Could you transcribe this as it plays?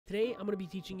Today, I'm going to be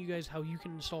teaching you guys how you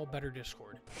can install Better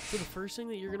Discord. So the first thing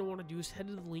that you're going to want to do is head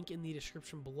to the link in the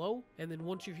description below, and then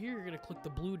once you're here, you're going to click the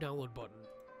blue download button.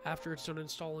 After it's done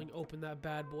installing, open that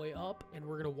bad boy up, and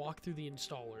we're going to walk through the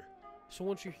installer. So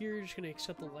once you're here, you're just going to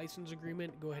accept the license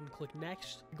agreement, go ahead and click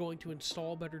next. You're going to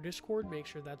install Better Discord, make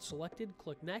sure that's selected,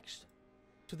 click next.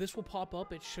 So this will pop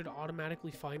up, it should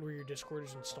automatically find where your Discord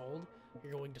is installed.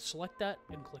 You're going to select that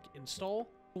and click install.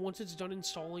 Once it's done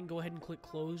installing, go ahead and click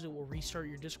close. It will restart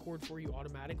your Discord for you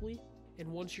automatically. And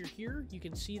once you're here, you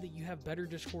can see that you have Better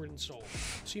Discord installed.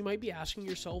 So you might be asking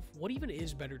yourself, what even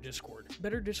is Better Discord?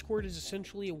 Better Discord is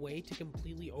essentially a way to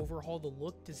completely overhaul the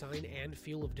look, design, and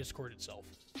feel of Discord itself.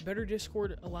 Better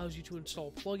Discord allows you to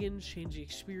install plugins, change the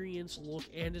experience, look,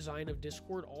 and design of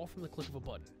Discord all from the click of a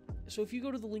button. So if you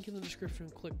go to the link in the description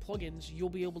and click plugins, you'll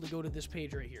be able to go to this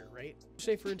page right here, right?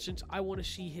 Say for instance, I want to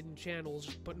see hidden channels,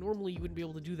 but normally you wouldn't be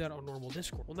able to do that on normal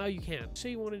Discord. Well, now you can.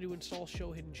 Say you wanted to install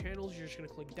show hidden channels, you're just going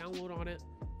to click download on it.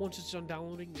 Once it's done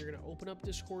downloading, you're going to open up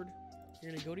Discord.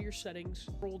 You're going to go to your settings,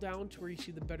 scroll down to where you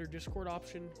see the Better Discord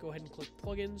option, go ahead and click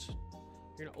plugins.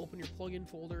 You're going to open your plugin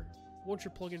folder. Once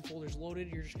your plugin folder is loaded,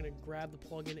 you're just going to grab the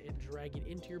plugin and drag it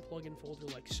into your plugin folder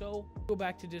like so. Go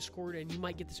back to Discord and you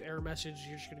might get this error message.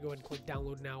 You're just going to go ahead and click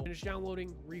download now. Finish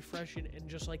downloading, refresh it, and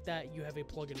just like that, you have a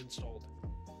plugin installed.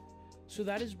 So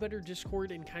that is Better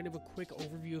Discord and kind of a quick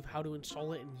overview of how to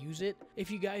install it and use it. If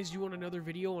you guys do want another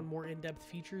video on more in-depth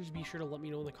features, be sure to let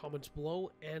me know in the comments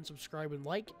below and subscribe and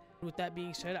like. And with that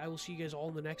being said, I will see you guys all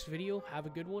in the next video. Have a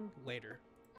good one. Later.